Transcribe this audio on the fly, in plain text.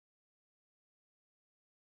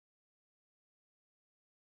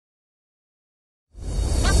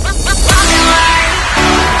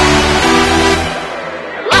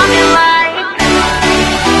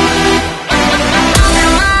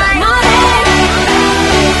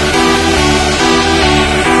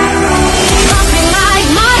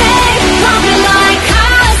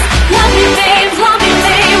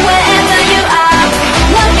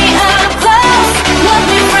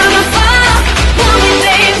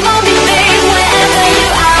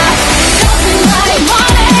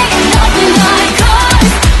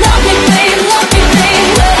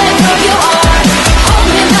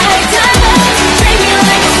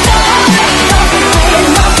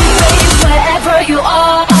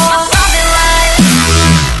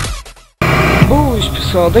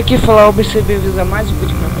pessoal, daqui falar o sobreviver mais um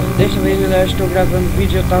vídeo. Dessa vez eu estou gravando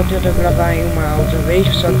vídeo, eu tava tentando gravar em uma outra vez,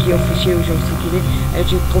 só que eu fechei o jogo sem querer, aí eu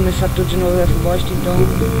tive que começar tudo de novo essa bosta, então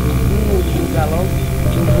vamos jogar logo,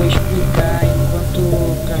 que eu vou explicar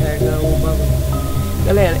enquanto carrega o bagulho.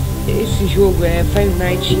 Galera, esse jogo é Five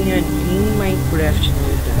Nights in Minecraft, na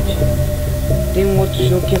verdade. Tem um outro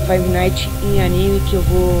jogo que é Five Nights in Anime que eu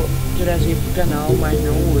vou trazer pro canal, mas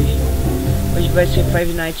não hoje. Hoje vai ser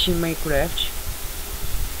Five Nights in Minecraft.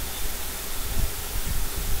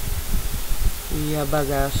 E a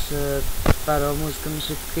bagaça parou a música, não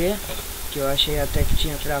sei porquê, que eu achei até que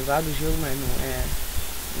tinha travado o jogo, mas não é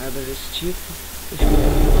nada desse tipo.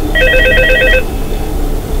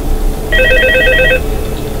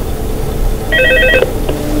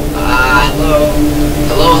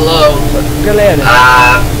 Hello. Galera,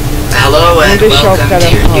 Hello and welcome to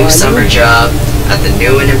your new summer job at the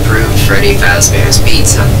new and improved Freddy Fazbear's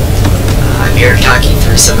Pizza. I'm here talking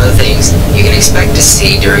through some of the things you can expect to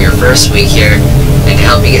see during your first week here and to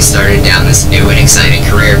help you get started down this new and exciting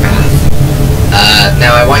career path.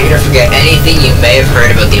 Now I want you to forget anything you may have heard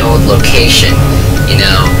about the old location. You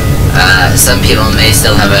know, some people may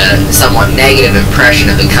still have a somewhat negative impression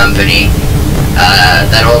of the company.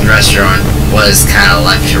 That old restaurant was kind of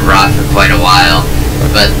left to rot for quite a while.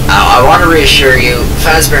 But I want to reassure you,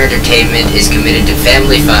 Fazbear Entertainment is committed to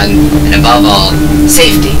family fun and, above all,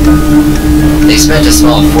 safety. They spent a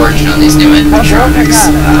small fortune on these new animatronics,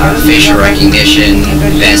 facial recognition,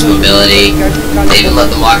 advanced mobility. They even let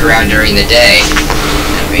them walk around during the day.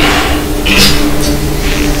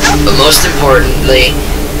 But most importantly,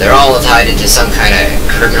 they're all tied into some kind of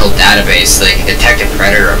criminal database so they can detect a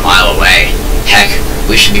predator a mile away. Heck,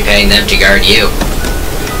 we should be paying them to guard you.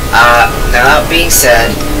 Now that being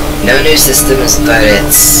said, no new system is without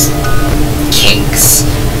its kinks.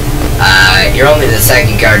 You're only the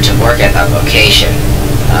second guard to work at that location.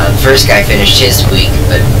 The first guy finished his week,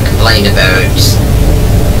 but complained about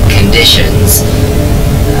conditions.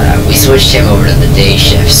 We switched him over to the day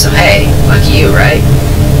shift, so hey, lucky you, right?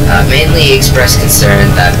 Mainly he expressed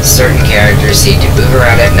concern that certain characters seem to move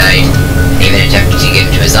around at night, and even attempted to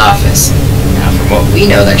get into his office. Now, from what we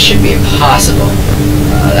know, that should be impossible.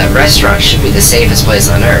 That restaurant should be the safest place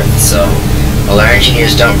on Earth, so while our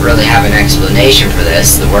engineers don't really have an explanation for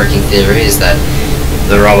this, the working theory is that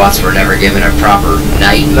the robots were never given a proper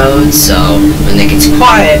night mode, so when it gets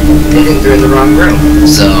quiet, they think they're in the wrong room.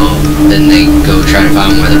 So then they go try to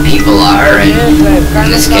find where the people are, and in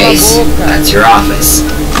this case, that's your office.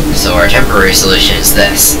 So our temporary solution is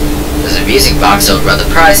this. There's a music box over by the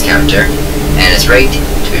prize counter, and it's rigged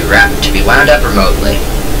to be wound up remotely.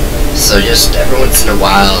 So just every once in a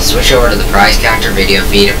while, switch over to the prize counter video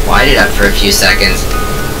feed and wind it up for a few seconds.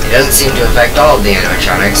 It doesn't seem to affect all of the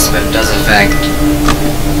animatronics, but it does affect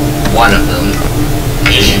one of them.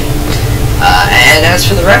 And as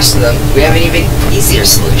for the rest of them, we have an even easier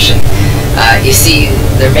solution. You see,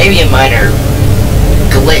 there may be a minor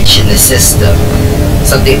glitch in the system.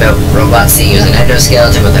 Something about robots seeing you as an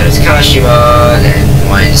endoskeleton without his costume on, and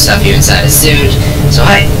wanting to stuff you inside a suit. So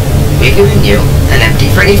hey, we've given you an empty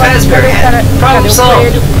Freddy Fazbear head. Problem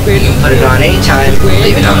solved. You can put it on any time,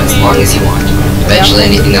 leave it on as long as you want. Eventually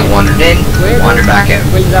anything that wandered in, wander back out.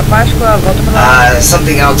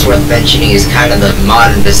 Something else worth mentioning is kind of the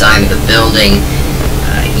modern design of the building.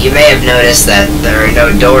 You may have noticed that there are no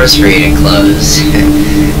doors for you to close.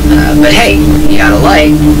 But hey, you got a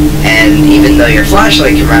light, and even though your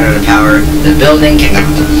flashlight can run out of power, the building cannot.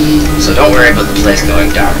 So don't worry about the place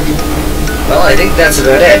going dark. Well, I think that's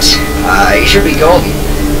about it. You should be golden.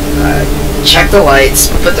 Check the lights,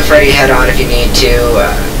 put the Freddy head on if you need to,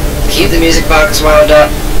 keep the music box wound up.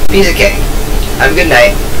 Piece of cake. Have a good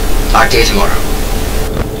night. Talk to you tomorrow.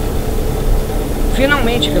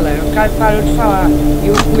 Finalmente, galera, o cara parou de falar e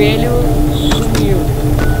o coelho sumiu.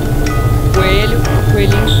 O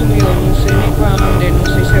coelhinho sumiu, eu não sei nem qual é o nome dele, não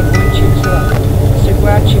sei se é Bonnie, Tica, sei lá. Não sei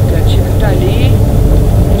qual é a Tica. A Tica tá ali,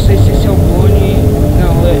 não sei se esse é o Bonnie,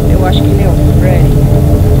 não, eu acho que ele é o Freddy.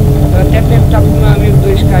 Eu até perguntar pro meu amigo do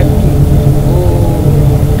Skype,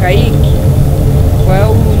 o Kaique, qual é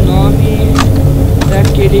o nome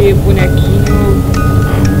daquele bonequinho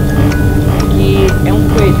que é um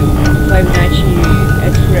coelho, Five Nights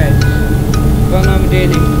at Freddy's. Qual é o nome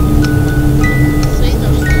dele?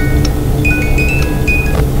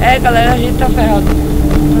 É, galera, a gente tá ferrado.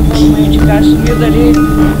 Provavelmente o cara sumiu dali, o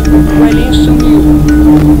coelhinho sumiu.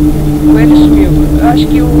 O coelho sumiu. Eu acho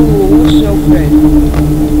que o urso é o Freddy. O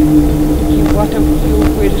que importa é que o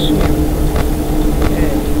coelho sumiu. É,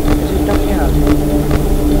 a gente tá ferrado. O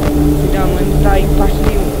filho da mãe não tá em parte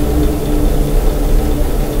nenhuma.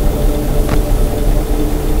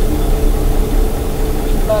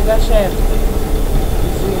 certo.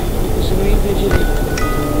 Você não ia ver direito.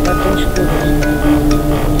 Tá tão escuro.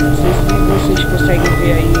 Não sei se vocês conseguem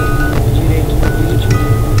ver aí direito no vídeo.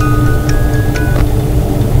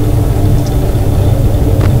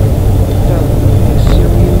 Então, se eu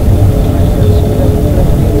ir mais pra cima, dá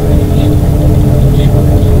pra ver, mas não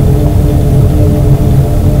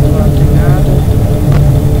tem nada.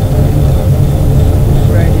 O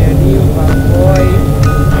Fred ali, o Baboy.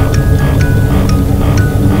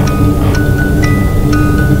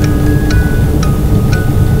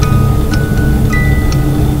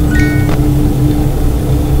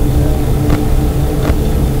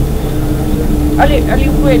 Ali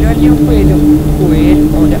o coelho, ali o coelho. Coelho,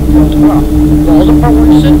 olha, volta pra lá. Volta pra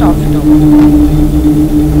onde você tá, filhão.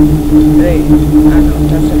 Peraí. Ah não,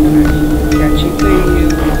 tá sacanagem. Que a Tica e o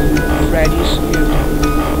Fred sumiram.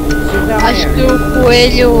 Acho que o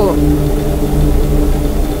coelho...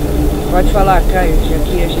 Pode falar, Caio, já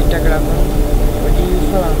que a gente tá gravando. Pode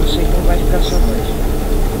falar, não sei como vai ficar sua voz.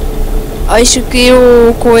 Acho que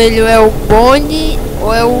o coelho é o Bonnie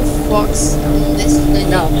ou é o Fox. Um desses dois.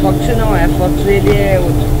 Não, Fox não é. Fox ele é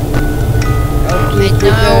outro. É o que Então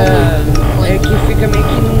fica... É que fica meio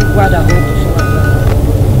que num guarda-roupa, sei lá.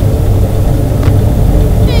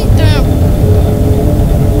 Então...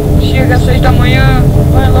 Chega às 6 da manhã,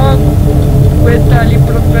 vai logo. O coelho tá ali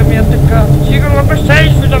pronto pra me atacar. Chega logo às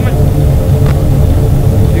 6, filho da manhã.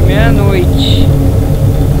 Primeira noite.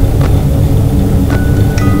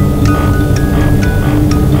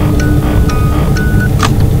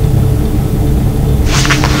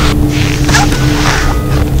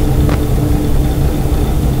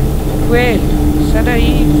 Coelho, sai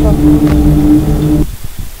daí, por favor.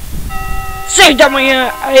 6 da manhã,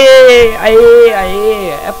 aê, aê,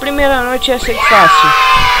 aê. A primeira noite ia ser fácil.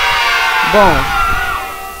 Bom,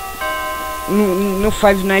 no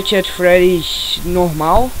Five Nights at Freddy's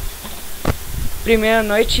normal, primeira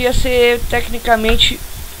noite ia ser tecnicamente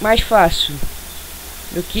mais fácil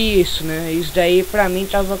do que isso, né? Isso daí pra mim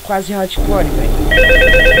tava quase hardcore, velho.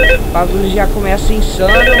 O bagulho já começa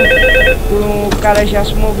insano, com o cara já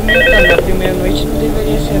se movimentando. Na primeira noite não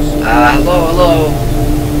deveria ser assim. Hello.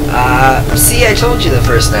 See, I told you the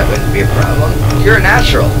first night wouldn't be a problem. You're a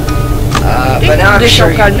natural. But now I'm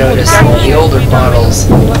sure you've noticed the older models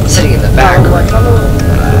sitting in the background.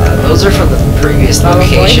 Those are from the previous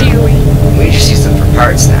location. We just use them for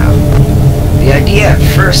parts now. The idea at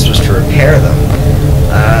first was to repair them.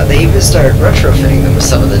 They even started retrofitting them with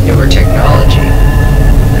some of the newer technology.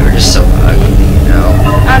 They were just so ugly, you know.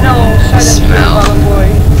 Smell.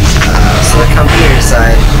 So the company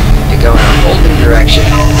decided to go in a whole new direction,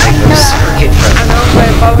 make them super kid-friendly.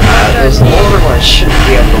 Those older ones shouldn't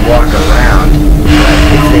be able to walk around, but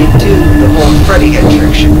if they do, the whole Freddy head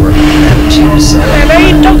trick should work with them too, so...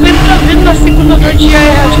 Peraí, tá vendo na segunda noite já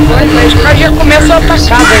é hardcore, mas o cara já começa a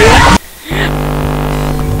atacar daí.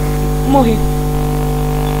 Morri.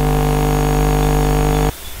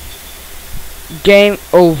 Game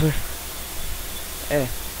over. É.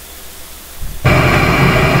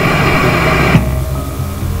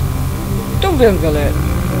 Estão vendo, galera?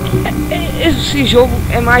 Esse jogo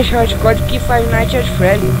é mais hardcore que Five Nights at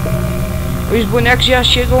Freddy's. Os bonecos já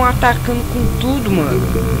chegam atacando com tudo, mano.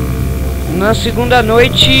 Na segunda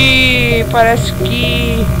noite parece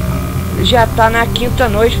que já tá na quinta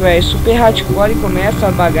noite, velho. Super hardcore e começa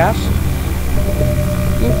a bagaça.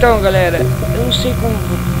 Então, galera, eu não sei como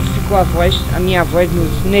ficou a minha voz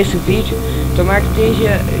nesse vídeo. Tomara que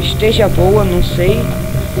esteja boa, não sei.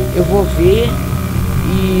 Eu vou ver.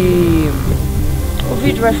 E o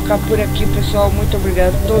vídeo vai ficar por aqui, pessoal. Muito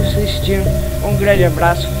obrigado a todos que assistiram. Um grande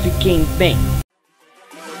abraço, fiquem bem.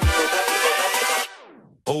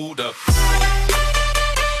 Hold up.